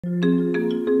Well,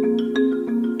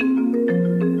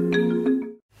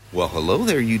 hello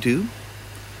there, YouTube,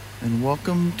 and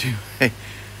welcome to a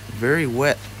very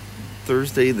wet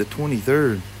Thursday, the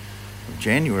 23rd of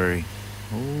January.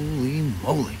 Holy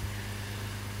moly.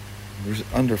 We're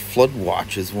under flood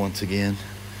watches once again.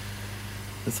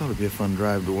 This ought to be a fun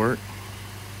drive to work.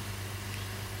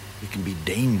 It can be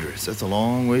dangerous. That's a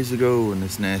long ways to go in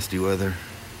this nasty weather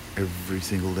every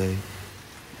single day.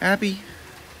 Abby,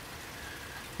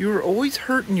 you are always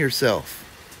hurting yourself.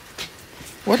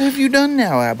 What have you done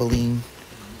now, Abilene?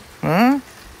 Huh?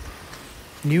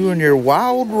 You and your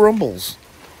wild rumbles.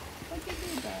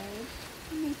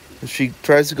 If she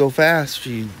tries to go fast,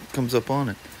 she comes up on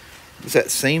it. It's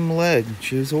that same leg.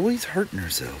 She's always hurting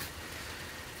herself.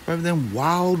 Rather than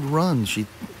wild runs, she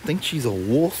thinks she's a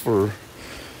wolf or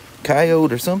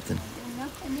coyote or something.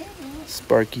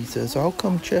 Sparky says, I'll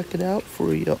come check it out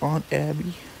for you, Aunt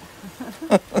Abby.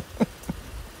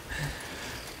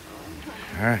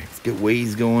 Alright, let's get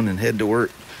Waze going and head to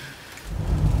work.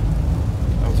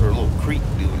 How's our little creek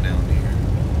doing down here?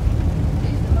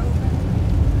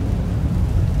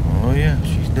 Oh yeah,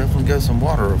 she's definitely got some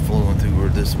water flowing through her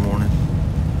this morning.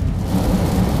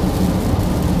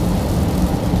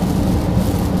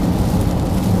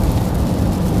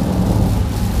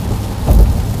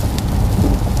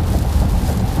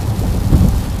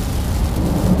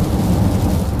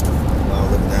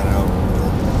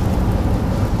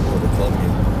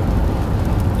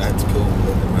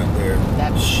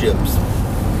 Ships.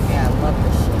 Yeah, I love the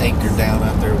ships. Anchored down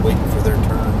out there waiting for their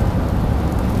turn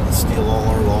to steal all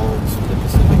our logs from the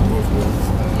Pacific Northwest.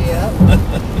 Yep.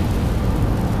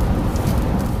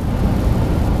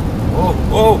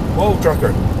 Whoa,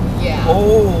 trucker. Yeah.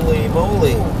 Holy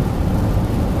moly.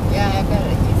 Yeah, I bet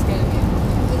he's going to be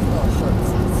his little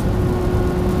shortcuts.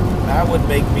 That would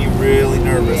make me really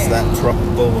nervous, that truck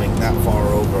bowing that far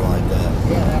over like that.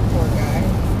 Yeah, that poor guy.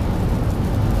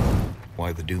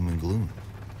 Why the doom and gloom?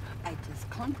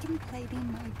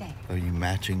 Contemplating my day. Are you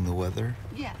matching the weather?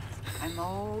 Yes, I'm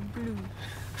all blue.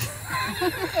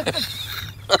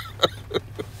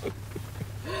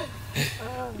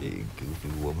 You goofy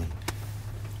woman.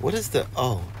 What is the...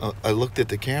 I looked at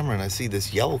the camera and I see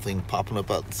this yellow thing popping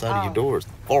up outside of your doors.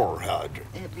 Fire hydrant.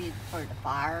 It'd be for the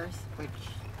fires, which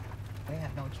we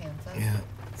have no chance of. Yeah,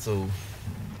 so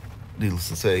needless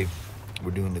to say, we're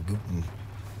doing the Guten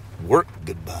work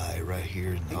goodbye right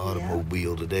here in the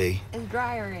automobile today. It's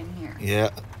drier in here. Yeah.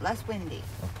 Less windy.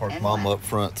 I parked Mom up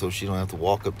front so she don't have to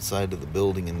walk up the side of the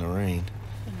building in the rain.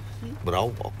 Thank you. But I'll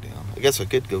walk down. I guess I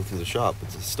could go through the shop, but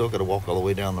I still got to walk all the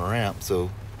way down the ramp. So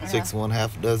 6 one,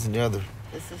 half a dozen the other.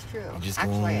 This is true. Just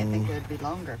actually, I think it would be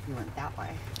longer if you went that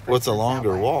way. Well, it's a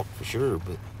longer walk for sure,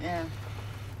 but yeah.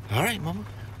 All right, Mama.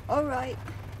 All right.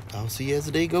 I'll see you as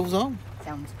the day goes on.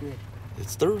 Sounds good.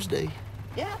 It's Thursday.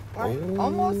 Yeah, we're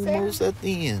almost there. Almost at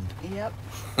the end. Yep.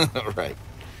 All right.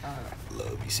 All right.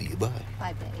 Love you. See you. Bye.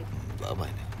 Bye, babe. Bye-bye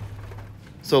now.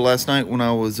 So last night when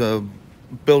I was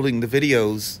building the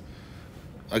videos,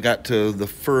 I got to the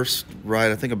first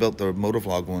ride. I think I built the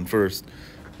motovlog one first.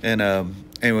 And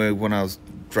anyway, when I was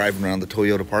driving around the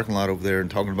Toyota parking lot over there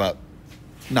and talking about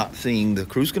not seeing the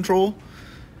cruise control,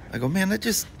 I go, man, that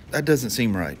doesn't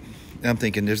seem right. And I'm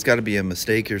thinking there's got to be a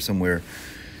mistake here somewhere.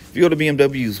 If you go to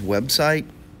BMW's website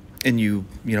and you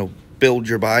build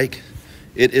your bike,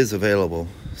 it is available.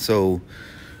 So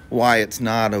why it's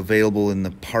not available in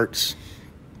the parts,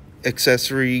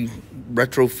 accessory,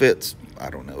 retrofits, I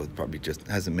don't know. It probably just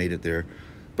hasn't made it there.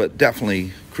 But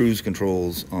definitely cruise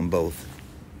controls on both.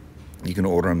 You can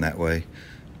order them that way.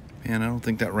 Man, I don't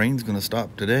think that rain's going to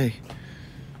stop today.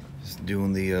 Just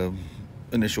doing the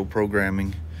initial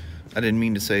programming. I didn't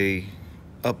mean to say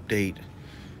update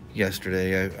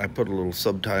yesterday. I put a little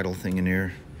subtitle thing in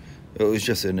here. It was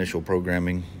just initial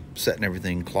programming, setting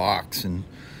everything, clocks, and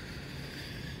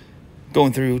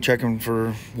going through, checking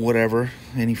for whatever,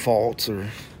 any faults, or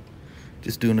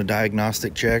just doing a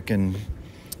diagnostic check and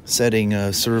setting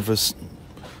service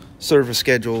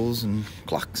schedules and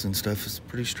clocks and stuff. It's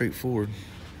pretty straightforward.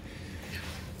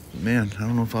 Man, I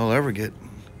don't know if I'll ever get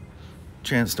a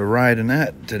chance to ride in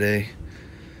that today.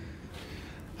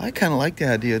 I kind of like the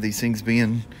idea of these things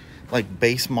being like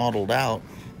base modeled out.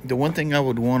 The one thing I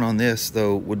would want on this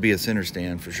though would be a center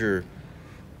stand for sure.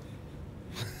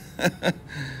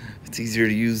 It's easier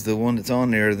to use the one that's on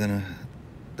there than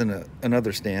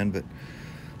another stand, but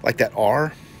like that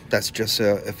R, that's just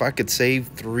if I could save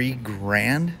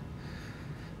 $3,000,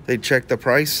 they'd check the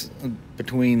price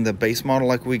between the base model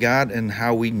like we got and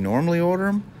how we normally order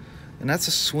them, and that's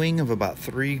a swing of about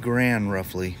 $3,000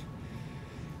 roughly.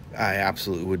 I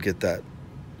absolutely would get that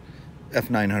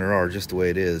F900R just the way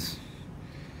it is.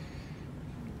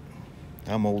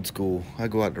 I'm old school. I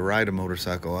go out to ride a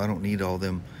motorcycle. I don't need all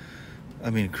them. I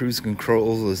mean, cruise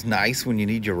control is nice when you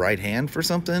need your right hand for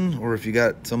something, or if you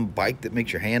got some bike that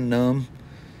makes your hand numb.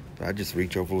 But I just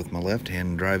reach over with my left hand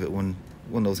and drive it when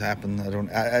those happen.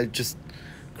 I just,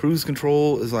 cruise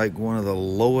control is like one of the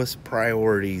lowest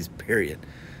priorities, period.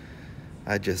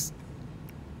 I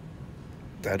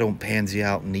don't pansy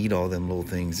out and need all them little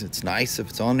things. It's nice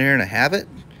if it's on there and I have it,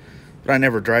 but I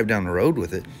never drive down the road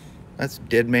with it. That's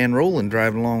dead man rolling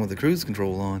driving along with the cruise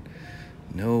control on.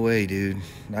 No way, dude.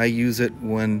 I use it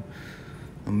when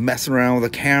I'm messing around with a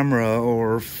camera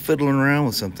or fiddling around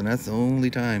with something. That's the only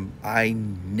time. I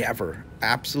never,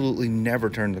 absolutely never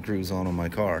turn the cruise on my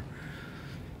car.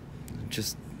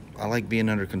 I like being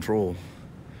under control.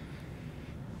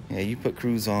 Yeah, you put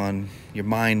cruise on, your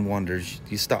mind wanders.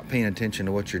 You stop paying attention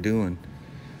to what you're doing.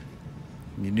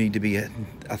 You need to be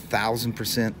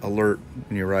 1,000% alert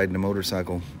when you're riding a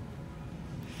motorcycle.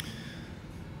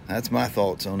 That's my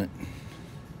thoughts on it.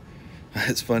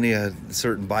 It's funny,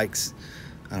 certain bikes,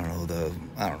 I don't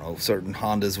know, certain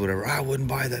Hondas, whatever. I wouldn't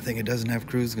buy that thing. It doesn't have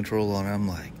cruise control on it. I'm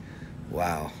like,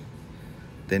 wow.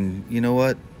 Then you know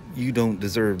what? You don't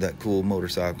deserve that cool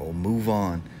motorcycle. Move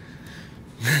on.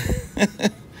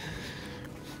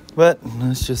 But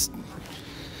it's just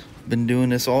been doing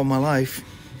this all my life.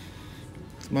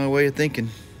 It's my way of thinking.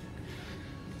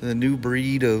 The new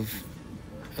breed of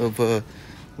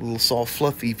little soft,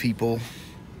 fluffy people,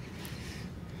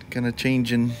 kind of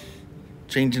changing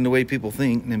the way people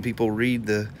think, and then people read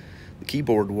the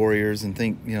keyboard warriors and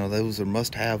think, you know, those are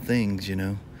must-have things, you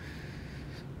know.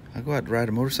 I go out to ride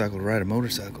a motorcycle to ride a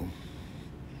motorcycle.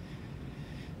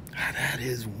 That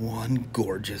is one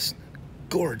gorgeous,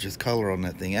 gorgeous color on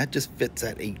that thing. That just fits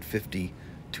that 850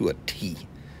 to a T.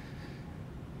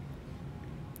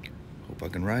 Hope I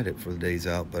can ride it for the days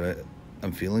out, but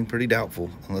I'm feeling pretty doubtful,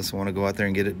 unless I want to go out there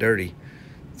and get it dirty.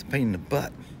 It's a pain in the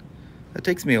butt. That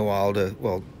takes me a while to,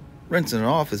 well, rinsing it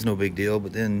off is no big deal,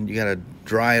 but then you got to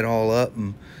dry it all up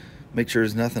and make sure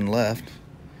there's nothing left.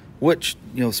 Which,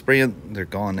 you know, spraying, they're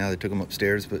gone now, they took them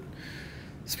upstairs, but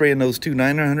spraying those two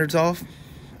 900s off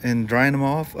and drying them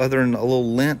off, other than a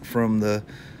little lint from the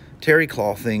terry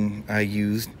cloth thing I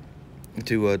used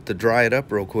to dry it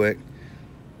up real quick.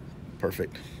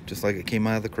 Perfect, just like it came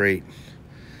out of the crate.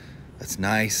 That's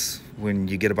nice when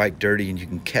you get a bike dirty and you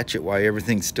can catch it while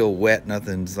everything's still wet,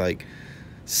 nothing's like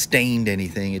stained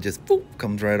anything, it just boop,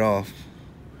 comes right off.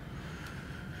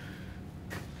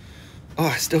 Oh,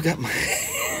 I still got my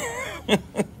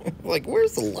like,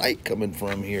 where's the light coming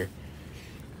from here?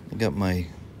 I got my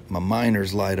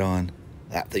miner's light on.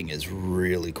 That thing is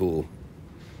really cool.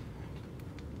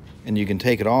 And you can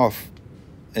take it off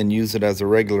and use it as a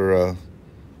regular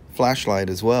flashlight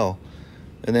as well.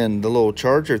 And then the little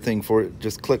charger thing for it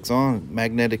just clicks on,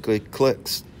 magnetically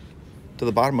clicks to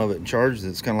the bottom of it and charges it.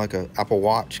 It's kind of like an Apple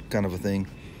Watch kind of a thing.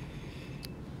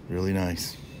 Really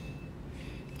nice.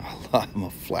 I'm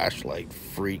a flashlight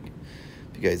freak,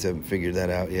 if you guys haven't figured that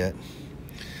out yet.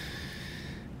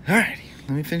 Alrighty,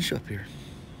 let me finish up here.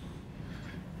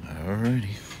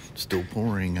 Alrighty, still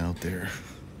pouring out there.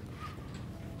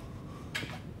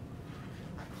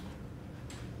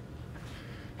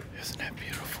 Isn't that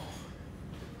beautiful?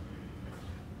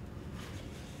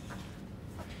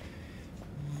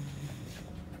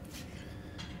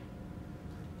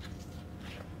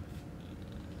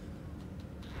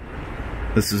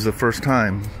 This is the first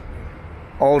time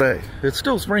all day. It's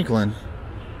still sprinkling,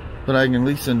 but I can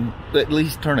at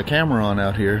least turn a camera on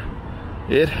out here.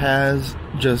 It has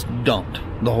just dumped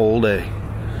the whole day.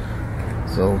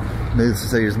 So, needless to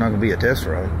say, it's not going to be a test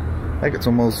ride. I think it's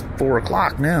almost 4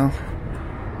 o'clock now.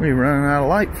 We're running out of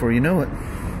light before you know it.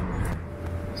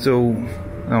 So,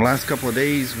 in the last couple of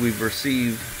days, we've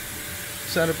received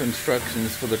setup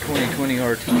instructions for the 2020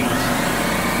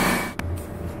 RTs.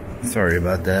 Sorry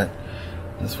about that.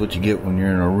 That's what you get when you're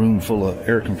in a room full of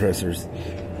air compressors.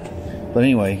 But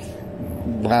anyway,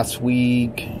 last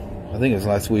week, I think it was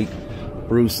last week,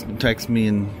 Bruce texted me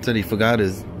and said he forgot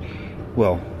his,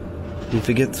 well, he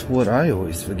forgets what I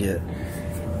always forget.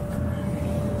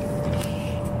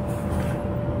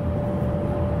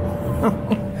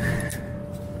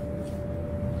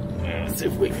 Let's see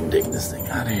if we can dig this thing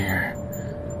out of here.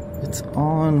 It's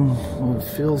on what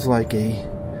feels like a,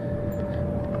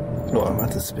 oh, I'm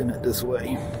about to spin it this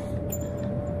way.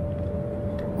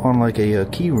 On like a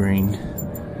key ring.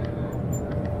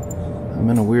 I'm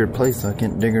in a weird place, so I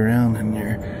can't dig around in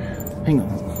there. Hang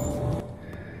on.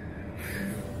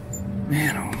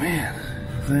 Man, oh man.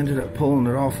 I ended up pulling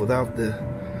it off without the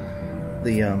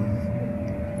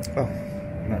oh,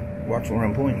 not watching where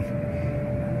I'm pointing.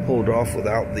 Pulled it off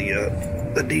without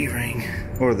the D-ring,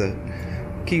 or the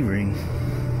key ring.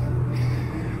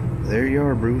 There you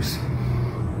are, Bruce.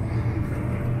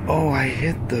 Oh, I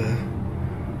hit the...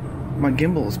 My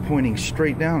gimbal is pointing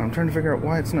straight down. I'm trying to figure out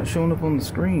why it's not showing up on the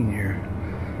screen here.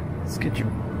 Let's get you...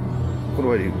 What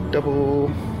do I do?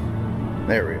 Double...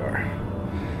 There we are.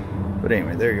 But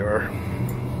anyway, there you are.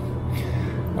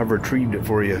 I've retrieved it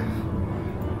for you.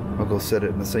 I'll go set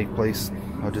it in a safe place.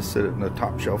 I'll just set it in the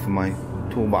top shelf of my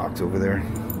toolbox over there.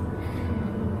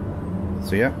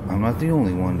 So yeah, I'm not the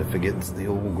only one that forgets the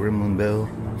old gremlin bell.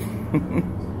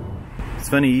 It's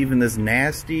funny, even this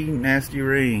nasty, nasty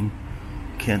rain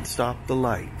can't stop the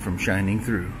light from shining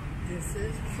through. This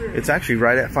is true. It's actually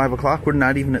right at 5 o'clock. We're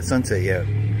not even at sunset yet.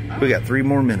 We got 3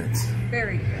 more minutes.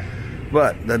 Very good.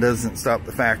 But that doesn't stop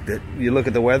the fact that you look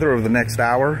at the weather over the next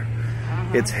hour,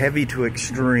 it's heavy to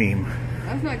extreme.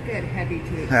 That's not good, heavy to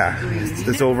extreme. Yeah,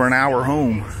 it's over an hour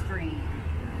home. Extreme.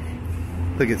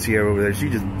 Look at Sierra over there.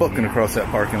 She's just booking across that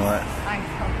parking lot. I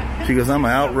know. She goes, I'm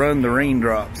going to outrun the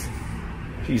raindrops.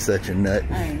 She's such a nut.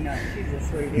 I know, she's a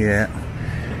sweetie. Yeah.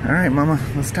 All right, Mama,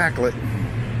 let's tackle it.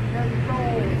 Let's go.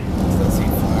 I see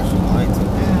flashing lights up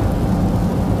there.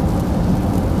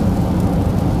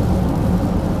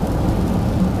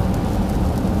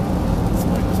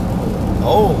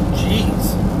 Oh, jeez.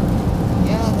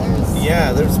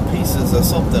 Yeah, there's pieces of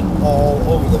something all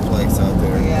over the place out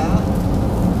there. Yeah.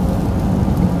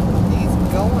 He's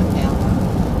going down the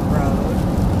road.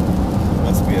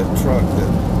 Must be a truck that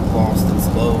lost its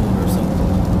load or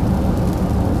something.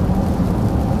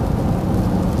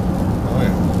 Oh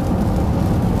yeah.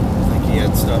 I think he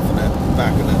had stuff in that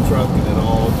back of that truck and it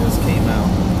all just came out.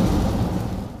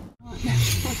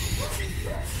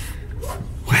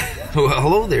 Well,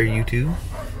 hello there, you two.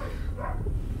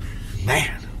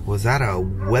 Man, was that a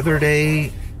weather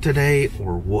day today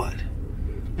or what?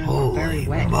 Holy very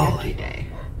wet, moly. day.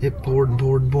 It poured and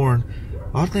poured and poured.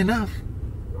 Oddly enough,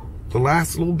 the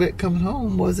last little bit coming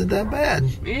home wasn't that bad.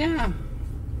 Yeah.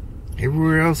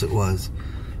 Everywhere else it was.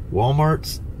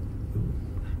 Walmart's,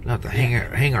 not to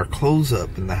hang our clothes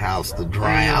up in the house to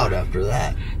dry out after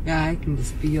that. Yeah, I can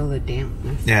just feel the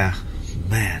dampness. Yeah,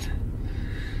 man.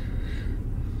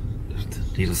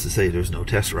 Needless to say, there's no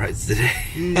test rides today.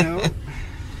 No.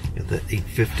 Got the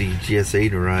 850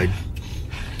 GS8 to ride.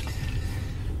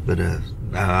 But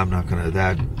I'm not gonna,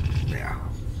 yeah,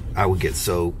 I would get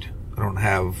soaked. I don't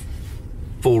have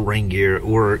full rain gear at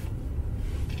work.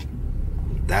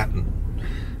 That,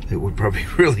 it would probably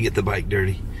really get the bike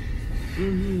dirty.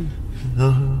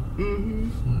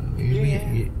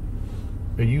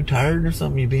 Are you tired or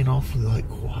something? You being awfully like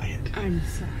quiet. I'm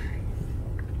sorry.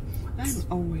 I'm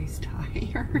always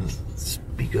tired.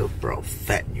 Speak up, bro. I'll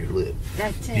fatten your lip.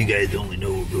 That's it. You guys only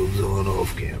know what goes on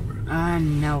off camera. I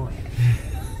know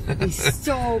it. It's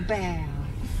so bad.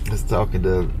 I was talking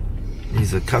to,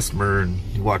 he's a customer and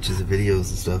he watches the videos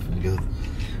and stuff and he goes,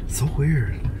 it's so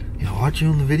weird. You know, I watch you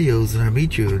on the videos and I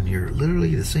meet you and you're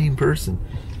literally the same person.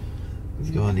 He's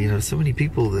going, you know, so many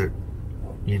people that,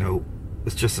 you know,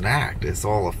 it's just an act. It's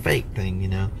all a fake thing, you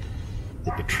know. They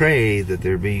portray that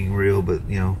they're being real, but,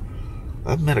 you know,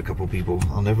 I've met a couple people,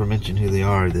 I'll never mention who they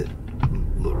are, that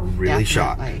look really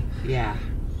shocked. Yeah.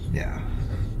 Yeah.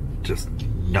 Just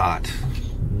not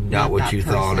what you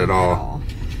thought at all.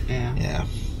 Yeah. Yeah.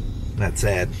 That's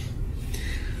sad.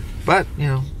 But, you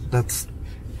know, that's,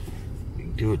 you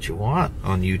can do what you want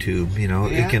on YouTube, you know.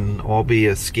 Yeah. It can all be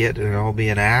a skit, it can all be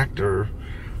an act or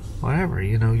whatever,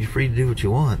 you know, you're free to do what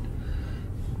you want.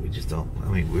 We just don't, I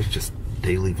mean, we're just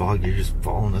daily vlog, you're just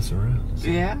following us around. So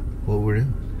Yeah. what we're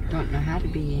doing. Don't know how to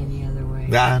be any other way.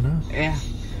 I know. Yeah.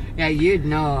 Yeah, you'd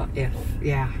know if,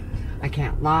 yeah, I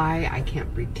can't lie, I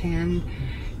can't pretend.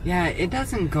 Yeah, it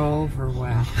doesn't go over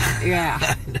well. Yeah.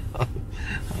 I know.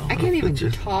 I can't even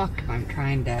talk if I'm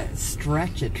trying to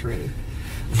stretch a truth.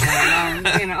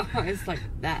 You know, it's like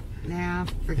that. Nah,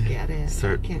 forget it.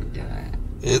 I can't do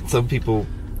it. Some people,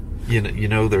 you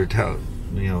know, they're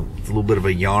you know, it's a little bit of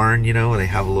a yarn, you know, and they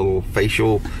have a little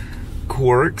facial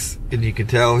quirks, and you can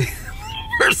tell the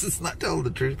person's not telling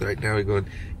the truth right now. You're going,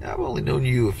 yeah, I've only known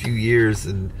you a few years,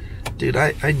 and dude,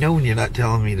 I know when you're not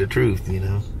telling me the truth, you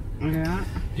know. Yeah.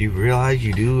 Do you realize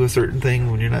you do a certain thing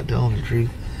when you're not telling the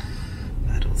truth?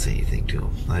 I don't say anything to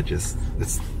them.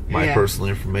 It's my personal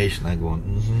information. I go,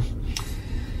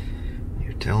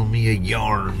 you're telling me a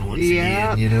yarn once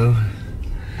again, you know.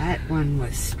 That one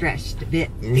was stretched a bit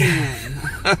thin.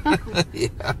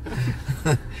 Yeah.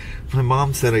 My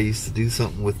mom said I used to do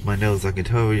something with my nose. I could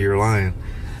tell you're lying.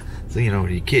 So, you know,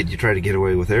 when you're a kid, you try to get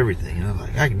away with everything. And I'm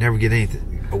like, I can never get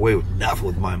anything away with nothing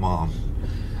with my mom.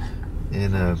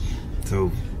 And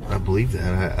so I believe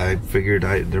that. I figured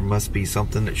there must be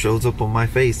something that shows up on my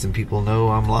face and people know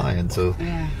I'm lying. So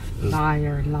yeah,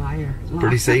 liar.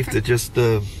 Pretty safe to just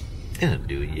it doesn't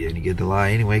do you any good to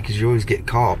lie anyway, because you always get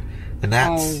caught, and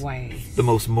that's the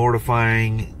most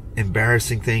mortifying,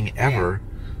 embarrassing thing ever. Yeah.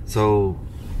 So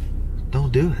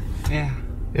don't do it. Yeah.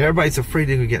 Everybody's afraid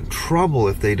they're gonna get in trouble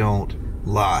if they don't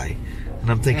lie, and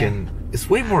I'm thinking it's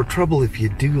way more trouble if you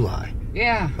do lie.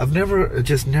 Yeah. I've never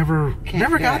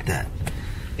got that.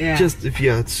 Yeah. Just if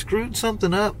you screwed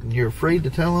something up and you're afraid to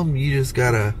tell them, you just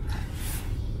gotta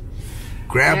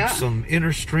grab some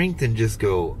inner strength and just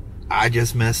go, I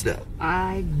just messed up.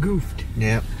 I goofed.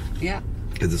 Yep. Yep.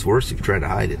 Because it's worse if you try to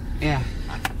hide it. Yeah.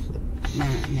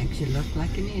 It makes you look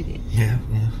like an idiot. Yeah,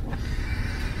 yeah.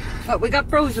 But we got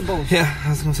frozables. Yeah, I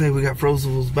was gonna say we got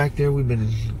frozables back there. We've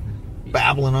been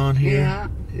babbling on here. Yeah.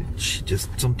 She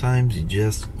just, sometimes you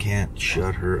just can't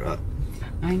shut her up.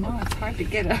 I know, it's hard to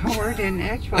get a word in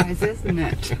edgewise, isn't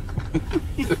it?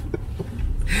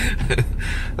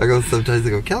 Sometimes I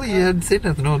go, Kelly, you hadn't said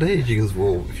nothing all day. She goes,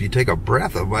 well, if you take a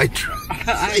breath, I might try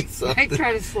to say something. I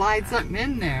try to slide something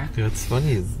in there. What's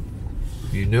funny is,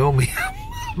 you know me,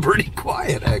 I'm pretty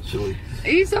quiet, actually.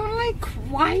 He's only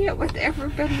quiet with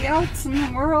everybody else in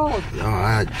the world. Oh,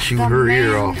 I'd chew her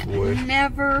ear off, boy.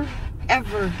 Never,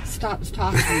 ever stops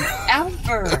talking.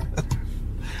 Ever.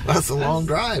 That's a long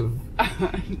drive.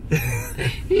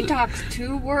 He talks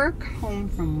to work, home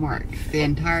from work, the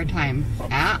entire time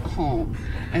at home.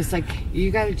 It's like, you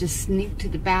gotta just sneak to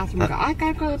the bathroom and go, I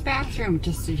gotta go to the bathroom,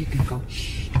 just so you can go,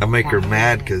 shh. I make her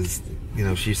mad because, you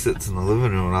know, she sits in the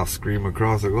living room and I'll scream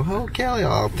across. I go, oh, Kelly,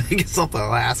 I'll think of something.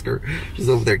 I'll ask her. She's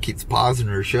over there, keeps pausing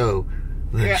her show.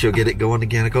 And then she'll get it going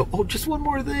again. I go, oh, just one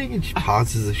more thing. And she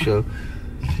pauses the show.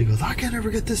 She goes, I can't ever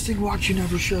get this thing watched. You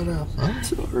never shut up. I'm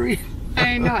sorry.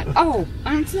 I know. Oh,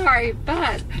 I'm sorry,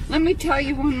 but let me tell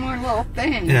you one more little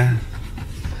thing. Yeah.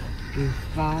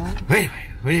 Goofball. Anyway,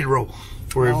 we need to roll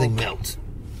before everything melts.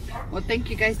 Well, thank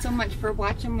you guys so much for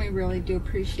watching. We really do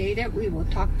appreciate it. We will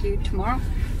talk to you tomorrow.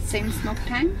 Same smoke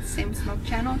time, same smoke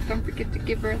channel. Don't forget to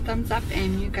give her a thumbs up.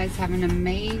 And you guys have an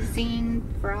amazing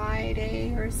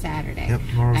Friday or Saturday. Yep,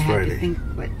 tomorrow's Friday. I had to think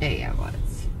what day it was.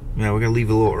 Yeah, we're going to leave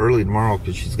a little early tomorrow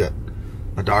because she's got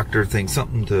a doctor thing,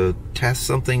 something to test,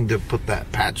 something to put that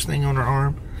patch thing on her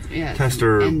arm. Yeah, test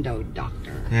her endo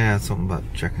doctor. Yeah, something about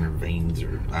checking her veins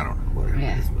or I don't know, whatever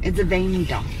it is. It's a vein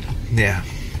doctor. Yeah.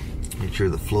 Make sure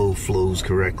the flow flows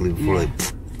correctly before they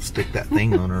stick that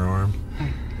thing on her arm.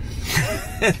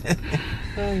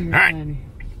 Oh, you're all right. funny.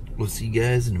 We'll see you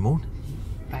guys in the morning.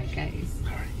 Bye, guys.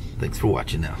 All right. Thanks for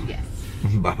watching now. Yes.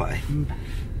 Bye-bye. Bye.